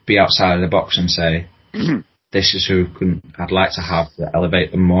be outside of the box and say, this is who I'd like to have to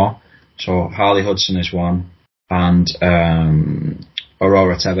elevate them more. So Harley Hudson is one, and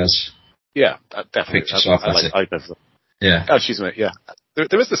Aurora Tevez. Yeah, definitely. I like both of them. Yeah. Oh, excuse me. Yeah,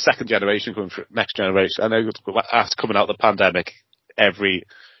 there is the second generation coming through, next generation. I know after coming out of the pandemic, every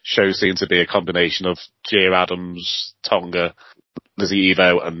show seemed to be a combination of Gia Adams, Tonga, Lizzie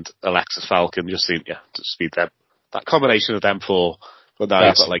Evo, and Alexis Falcon. Just seemed to be them. That combination of them four. But now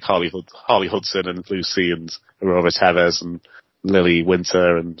you've got like Harley Hudson and Lucy and Aurora Tevez and Lily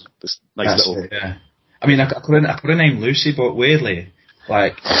Winter and this nice little. Yeah. I mean, I could have named Lucy, but weirdly,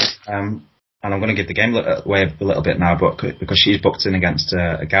 like, and I'm going to give the game away a little bit now, but because she's booked in against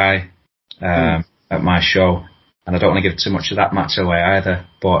a guy at my show, and I don't want to give too much of that match away either.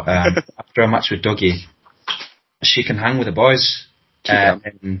 But after a match with Dougie, she can hang with the boys.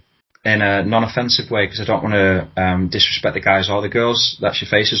 In a non-offensive way, because I don't want to disrespect the guys or the girls that she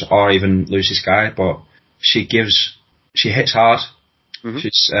faces, or even Lucy's guy, but she gives she hits hard. Mm-hmm.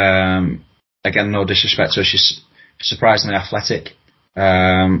 She's again, no disrespect to her, she's surprisingly athletic,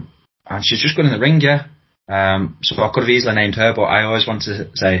 and she's just good in the ring. Yeah. So I could have easily named her, but I always want to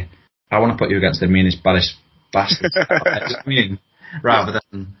say I want to put you against the meanest, baddest bastard. You know what I mean? Rather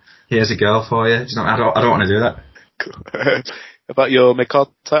than here's a girl for you. I don't want to do that. Cool. About your mid-card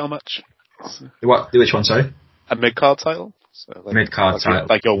title match? Which one? Sorry. A mid-card title? So Mid-card title.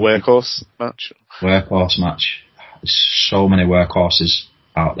 Like your workhorse match? Workhorse match. There's so many workhorses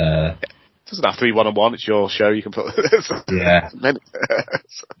out there. Yeah. It doesn't have to be one-on-one. It's your show. You can put yeah.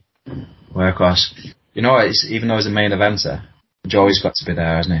 Workhorse. You know, even though he's a main eventer, Joey's got to be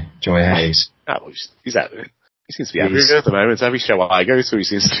there, hasn't he? Joey Hayes. He's out there. He seems to be everywhere at the moment. Every show I go to, he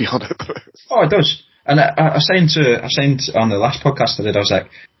seems to be on it. Oh, it does. And I was saying on the last podcast I did, I was like,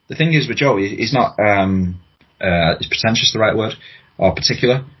 the thing is with Joey, he's not, is pretentious the right word, or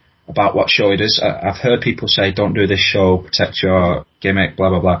particular about what show he does. I've heard people say, don't do this show, protect your gimmick, blah,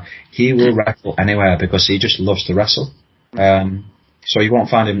 blah, blah. He will wrestle anywhere because he just loves to wrestle. So you won't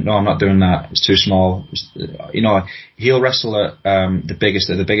find him, no, I'm not doing that, it's too small. He'll wrestle at the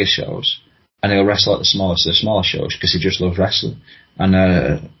biggest shows, and he'll wrestle at the smallest of the smaller shows because he just loves wrestling. And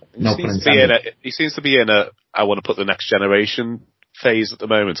no pun intended. He seems to be in a I want to put the next generation phase at the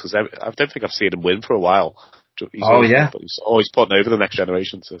moment, because I don't think I've seen him win for a while. He's always putting over the next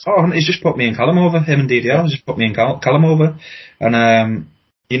generation. So. Oh, he's just put me and Callum over. Him and DDL just put me and Callum over. And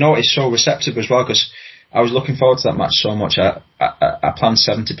it's so receptive as well, because I was looking forward to that match so much. I planned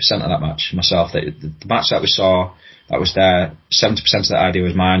 70% of that match myself. The match that we saw, that was there, 70% of that idea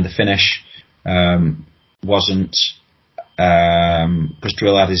was mine. The finish wasn't, because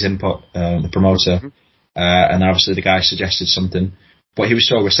Drill had his input, the promoter, and obviously the guy suggested something. But he was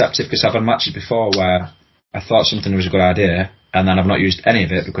so receptive, because I've had matches before where I thought something was a good idea, and then I've not used any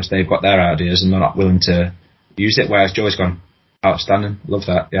of it because they've got their ideas and they're not willing to use it. Whereas Joey's gone, outstanding, love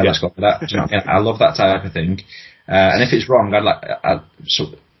that. Yeah, let's go for that. Do you know what I mean? I love that type of thing. And if it's wrong,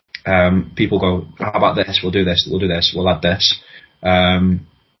 people go, how about this? We'll do this. We'll add this.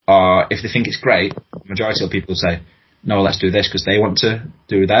 Or if they think it's great, the majority of people say, no, let's do this, because they want to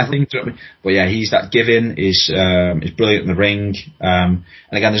do their thing. Do you know what I mean? But yeah, he's that giving. He's brilliant in the ring. And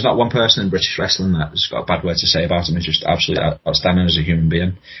again, there's not one person in British wrestling that's got a bad word to say about him. He's just absolutely outstanding as a human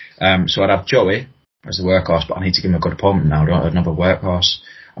being. So I'd have Joey as the workhorse, but I need to give him a good opponent now. I don't have another workhorse.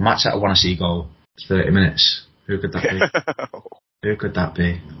 A match that I want to see go 30 minutes. Who could that be? Who could that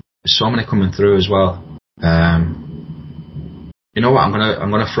be? There's so many coming through as well. You know what? I'm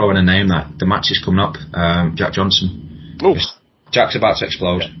gonna throw in a name that the match is coming up. Jack Johnson. Ooh. Jack's about to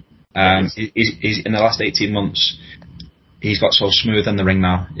explode. He's in the last 18 months. He's got so smooth in the ring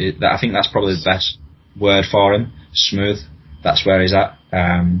now. I think that's probably the best word for him. Smooth. That's where he's at.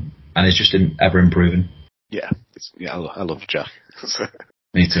 And he's just ever improving. Yeah, I love Jack.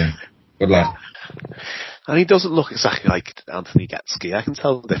 Me too. Good lad. And he doesn't look exactly like Anthony Getski. I can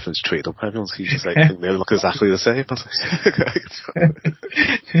tell the difference between them. Everyone's just like, think they look exactly the same.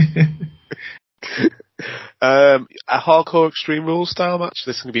 A hardcore Extreme Rules style match.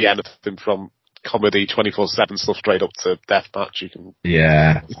 This can be anything from comedy 24/7 stuff straight up to death match. You can.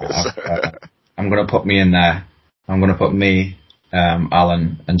 Yeah. I'm going to put me in there. I'm going to put me,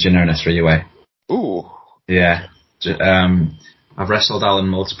 Alan, and Jenna in a 3-way. Ooh. Yeah. I've wrestled Alan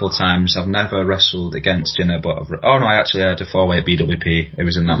multiple times. I've never wrestled against Jenna, but I actually had a 4-way at BWP. It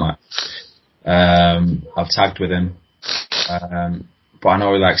was in that match. I've tagged with him. But I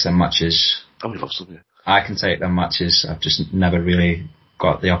know he likes them matches. Oh, he loves them, yeah. I can take them matches. I've just never really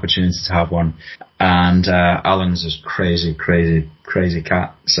got the opportunity to have one. And Alan's a crazy, crazy, crazy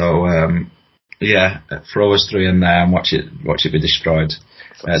cat. So, throw us 3 in there and watch it be destroyed.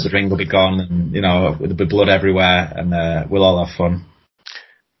 The ring will be gone, and there'll be blood everywhere, and we'll all have fun.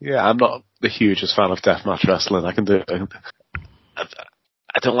 Yeah, I'm not the hugest fan of deathmatch wrestling. I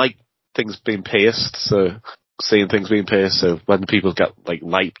don't like things being pierced, so seeing things being pierced. So when people get like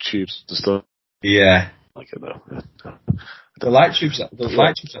light tubes and stuff, yeah, like the light tubes. I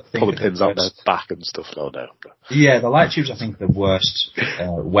think pulling pins out their back and stuff. Oh no. Yeah, the light tubes. I think are the worst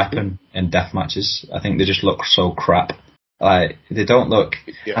weapon in death matches. I think they just look so crap. Like, they don't look.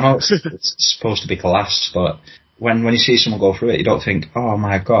 Yeah. I know it's supposed to be class, but when you see someone go through it, you don't think, oh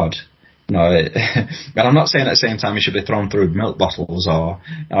my god. And I'm not saying at the same time you should be thrown through milk bottles or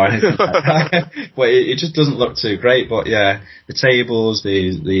anything like that. But it just doesn't look too great. But yeah, the tables,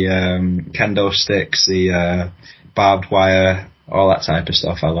 the kendo sticks, the barbed wire, all that type of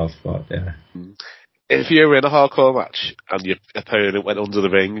stuff I love. But yeah. If you're in a hardcore match and your opponent went under the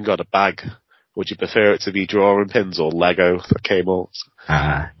ring and got a bag Would you prefer it to be drawing pins or Lego that came out?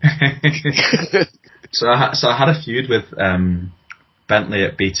 So I had a feud with Bentley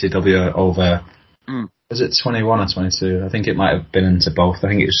at BTW over, was it 21 or 22? I think it might have been into both. I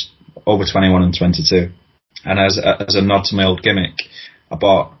think it was over 21 and 22. And as a nod to my old gimmick, I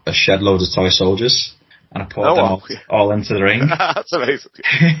bought a shed load of toy soldiers and I poured them all into the ring. That's amazing.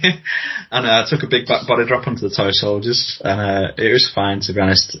 And I took a big back body drop onto the toy soldiers, and it was fine, to be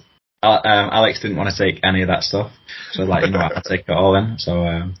honest. Alex didn't want to take any of that stuff, so like, you know what, I'll take it all in.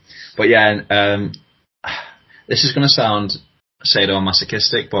 So, but yeah, this is going to sound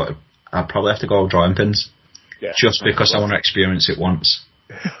sadomasochistic, but I'll probably have to go with drawing pins, just because I want to experience it once.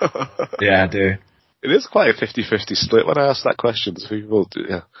 Yeah, I do. It is quite a 50-50 split when I ask that question. So people,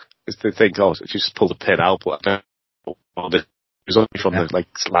 they think, oh, if you just pull the pin out, but it was only from the, like,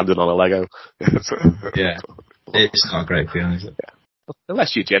 landing on a Lego. Yeah, it's not a great feeling, is it? Yeah.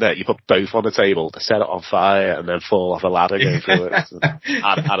 Unless you did it, you put both on the table, set it on fire, and then fall off a ladder going through it.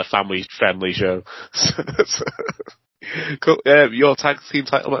 At a family-friendly show. Cool. Your tag team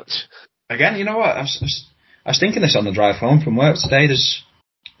title match? Again, you know what? I was thinking this on the drive home from work today. There's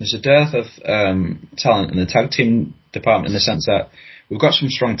a dearth of talent in the tag team department, in the sense that we've got some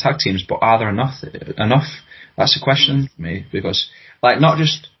strong tag teams, but are there enough? That's a question for me, because, like, not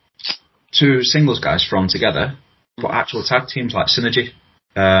just two singles guys thrown together, but actual tag teams like Synergy,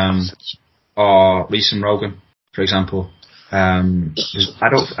 or Reese and Rogan, for example. I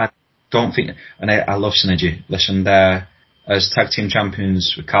don't think, and I love Synergy. Listen, they're, as tag team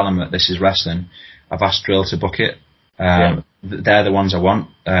champions with Callum at This Is Wrestling, I've asked Drill to book it. They're the ones I want.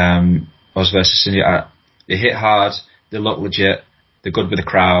 Us versus Synergy. They hit hard, they look legit, they're good with the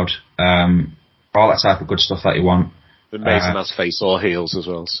crowd, all that type of good stuff that you want. Mason has face or heels as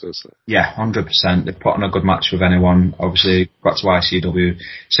well. So yeah, 100%. They've put on a good match with anyone. Obviously, got to ICW.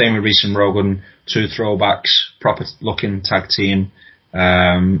 Same with Reese and Rogan. Two throwbacks, proper looking tag team.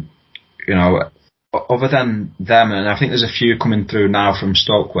 You know, other than them, and I think there's a few coming through now from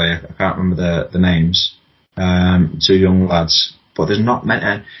Stokeway. I can't remember the names. Two young lads, but there's not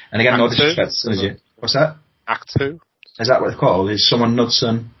many. And again, no disrespect. What's that? Act 2. Is that what they're called? Is someone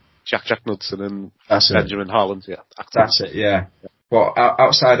Knudsen? Jack Knudsen and Benjamin Holland, yeah. That's it, yeah. But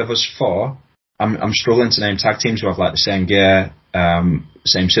outside of us four, I'm struggling to name tag teams who have like the same gear,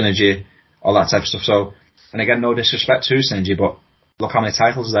 same synergy, all that type of stuff. So, and again, no disrespect to Synergy, but look how many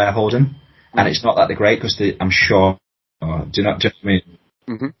titles they're holding, and it's not that they're great, because I'm sure. Do you know what I mean?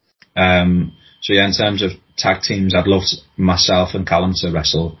 Mm-hmm. So yeah, in terms of tag teams, I'd love myself and Callum to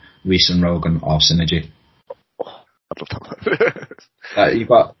wrestle Reese and Rogan or Synergy. I'd love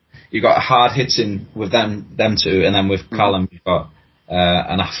that. You got hard hitting with them two, and then with Callum, you've got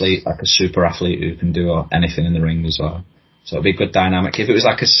an athlete, like a super athlete who can do anything in the ring as well. So it'd be a good dynamic. If it was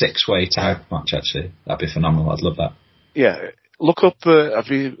like a 6-way tag match, actually, that'd be phenomenal. I'd love that. Yeah, look up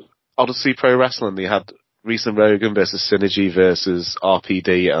Odyssey Pro Wrestling. They had Reese and Rogan versus Synergy versus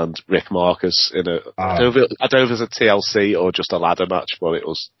RPD and Rick Marcus in I don't know if it was a TLC or just a ladder match, but it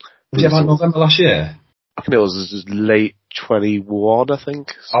was. Was it like November last year? I think it was late 21, I think.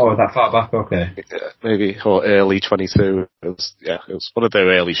 Oh, that far back, okay. Maybe, or early 22. It was one of their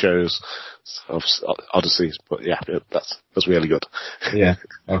early shows of Odyssey, but yeah, that's really good. Yeah,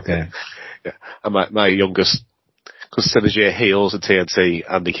 okay. Yeah, and my youngest, because Synergy are heels at TNT,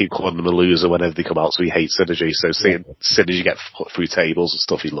 and they keep calling them a loser whenever they come out, so he hates Synergy, so seeing Synergy get put through tables and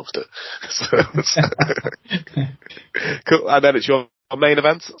stuff, he loved it. Cool, and then it's your main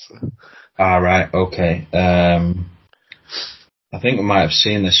event. Right, okay. I think we might have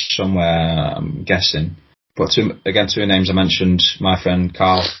seen this somewhere, I'm guessing. But two names I mentioned, my friend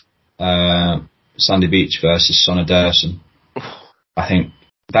Carl, Sandy Beach versus Son of Durson. I think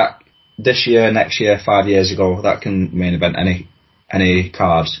that this year, next year, 5 years ago, that can main event any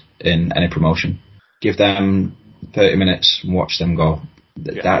card in any promotion. Give them 30 minutes and watch them go.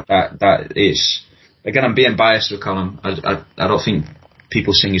 That is, again, I'm being biased with Colin. I don't think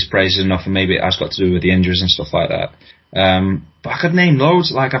people sing his praises enough, and maybe it has got to do with the injuries and stuff like that. But I could name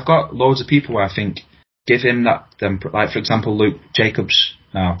loads. Like, I've got loads of people where I think give him like, for example, Luke Jacobs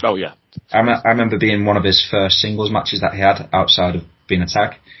now. Oh yeah. I remember being one of his first singles matches that he had outside of being a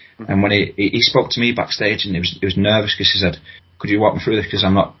tag. Mm-hmm. And when he spoke to me backstage, and he was nervous because he said, "Could you walk me through this, because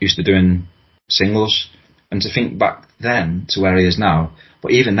I'm not used to doing singles." And to think back then to where he is now,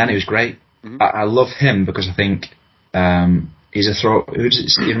 but even then he was great. Mm-hmm. I love him because I think he's a throw. He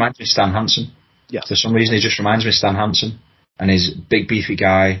reminds me of Stan Hansen. Yeah. For some reason, he just reminds me of Stan Hansen, and he's a big beefy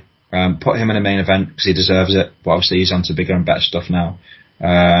guy. Put him in a main event because he deserves it. But obviously, he's on to bigger and better stuff now.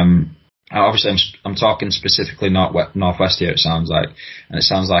 Obviously, I'm talking specifically Northwest here. It sounds like, and it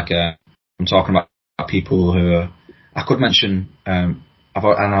sounds like I'm talking about people who are, I could mention, I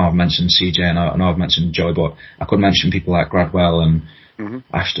know I've mentioned CJ and I know I've mentioned Joey, but I could mention people like Gradwell and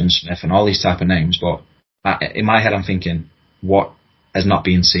Ashton Smith and all these type of names, but in my head I'm thinking, what has not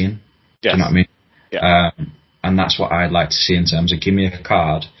been seen? Yes. Do you know what I mean? Yeah. And that's what I'd like to see in terms of give me a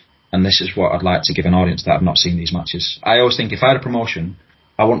card, and this is what I'd like to give an audience that have not seen these matches. I always think if I had a promotion,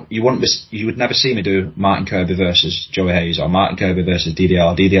 you would never see me do Martin Kirby versus Joey Hayes, or Martin Kirby versus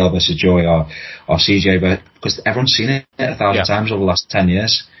DDL, or DDL versus Joey, or CJ, because everyone's seen it 1,000 times over the last 10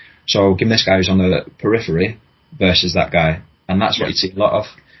 years. So give me this guy who's on the periphery versus that guy, and that's what you see a lot of.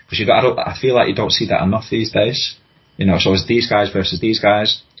 Because I feel like you don't see that enough these days. You know, so it's these guys versus these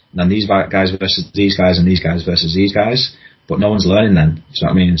guys, and then these guys versus these guys, and these guys versus these guys. But no one's learning then. Do you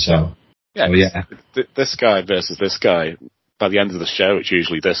know what I mean? So this guy versus this guy. By the end of the show, it's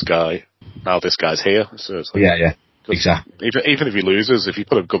usually this guy. Now this guy's here. So it's like, exactly. Even if he loses, if you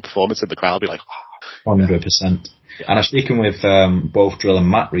put a good performance in the crowd, I'll be like, 100%. And I was speaking with both Drill and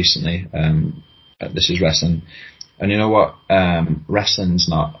Matt recently. This is wrestling. And you know what? Wrestling's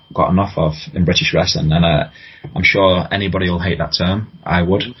not got enough of in British wrestling. And I'm sure anybody will hate that term. I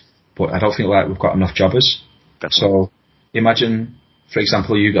would. But I don't feel like we've got enough jobbers. Definitely. So imagine, for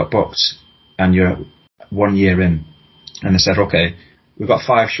example, you got booked and you're 1 year in. And they said, okay, we've got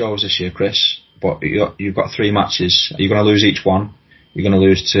 5 shows this year, Chris, but you've got 3 matches. Are you going to lose each one? You're going to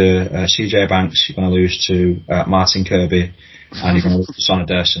lose to CJ Banks, you're going to lose to Martin Kirby, and you're going to lose to Sonna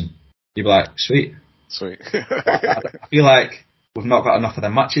Durson. You'd be like, sweet. I feel like we've not got enough of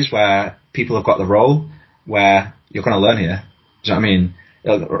them matches where people have got the role, where you're going to learn here. Do you know what I mean?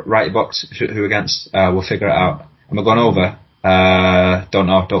 Write your box, who against, we'll figure it out. Am I going over? Don't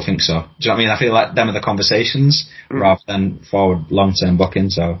know, don't think so. Do you know what I mean? I feel like them are the conversations rather than forward long-term booking.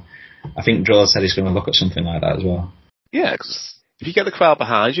 So I think Drill said he's going to look at something like that as well. Yeah, because if you get the crowd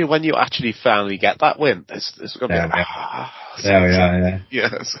behind you, when you actually finally get that win, it's going to be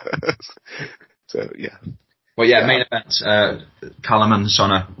Well, main event, Callum and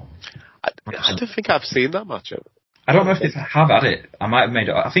Sonna. I don't think I've seen that much of it. I don't know if they have had it. I might have made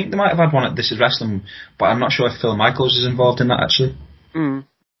it. I think they might have had one at This Is Wrestling, but I'm not sure if Phil Michaels is involved in that actually. I'm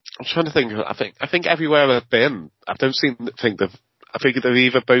trying to think. I think everywhere I've been, I don't think they've. I think they've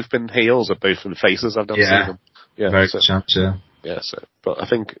either both been heels or both been faces. I've not seen them. Yeah, very good chance. Yeah. So, but I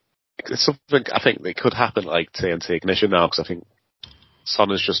think it's something. I think it could happen like TNT Ignition now, because I think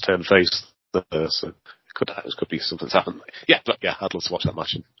Sonna's just turned face there, so it could be something that's happened. Yeah, but I'd love to watch that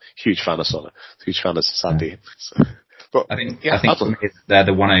match. And huge fan of Sonna, huge fan of Sandy. Yeah. So, but I think for me, they're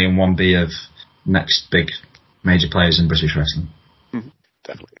the 1A and 1B of next big major players in British wrestling. Mm-hmm.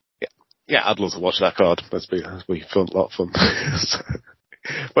 Definitely. Yeah, I'd love to watch that card. That'd be fun, a lot of fun.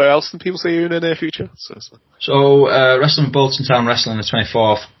 Where else can people see you in the near future? So Wrestling Bolton Town Wrestling the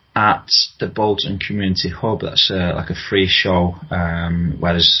 24th at the Bolton Community Hub. That's like a free show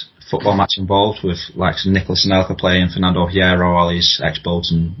where there's a football match involved with like Nicholas Anelka playing, Fernando Hierro, all these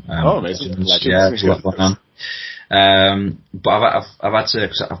ex-Bolton amazing. Legends. Yeah, there's a lot going on. But I've had to,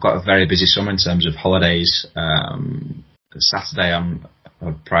 because I've got a very busy summer in terms of holidays. Saturday I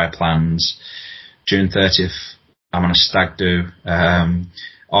have prior plans. June 30th I'm on a stag do.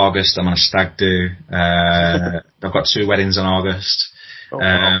 August I'm on a stag do. I've got 2 weddings in August.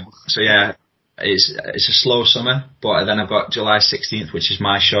 So yeah, it's a slow summer, but then I've got July 16th, which is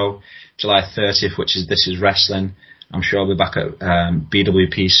my show. July 30th, which is This Is Wrestling. I'm sure I'll be back at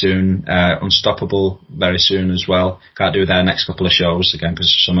BWP soon. Unstoppable very soon as well. Can't do their next couple of shows again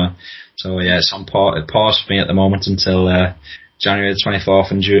because of summer. So yeah, it's on pause for me at the moment until January the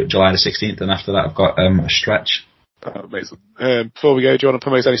 24th and July the 16th, and after that I've got a stretch. Amazing. Before we go, do you want to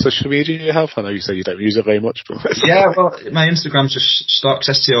promote any social media you have? I know you say you don't use it very much. But yeah, well, my Instagram's just Stoxx,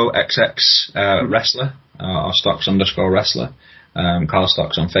 STOXX wrestler, or Stoxx_wrestler. Carl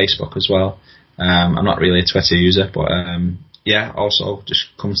Stoxx on Facebook as well. I'm not really a Twitter user, but also just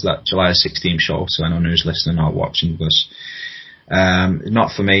come to that July 16th show, so anyone who's listening or watching, because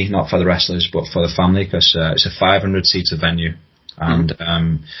not for me, not for the wrestlers, but for the family, because it's a 500-seater venue,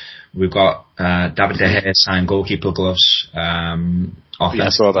 and we've got David De Gea signed goalkeeper gloves. I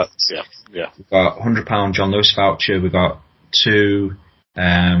saw that. Yeah. We've got £100 John Lewis voucher. We've got 2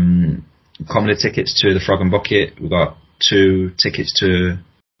 comedy tickets to the Frog and Bucket. We've got 2 tickets to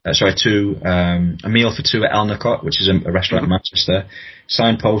a meal for 2 at Elnicott, which is a restaurant in Manchester.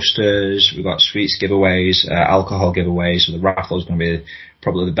 Signed posters. We've got sweets giveaways, alcohol giveaways. So the raffle is going to be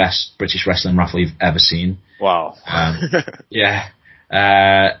probably the best British wrestling raffle you've ever seen. Wow.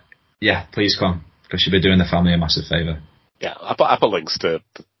 Yeah, please come, because you'll be doing the family a massive favour. Yeah, I put links to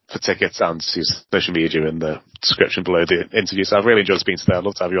for tickets and to social media in the description below the interview. So I've really enjoyed speaking today. I'd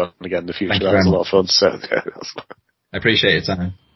love to have you on again in the future. That was a lot of fun. So I appreciate your time.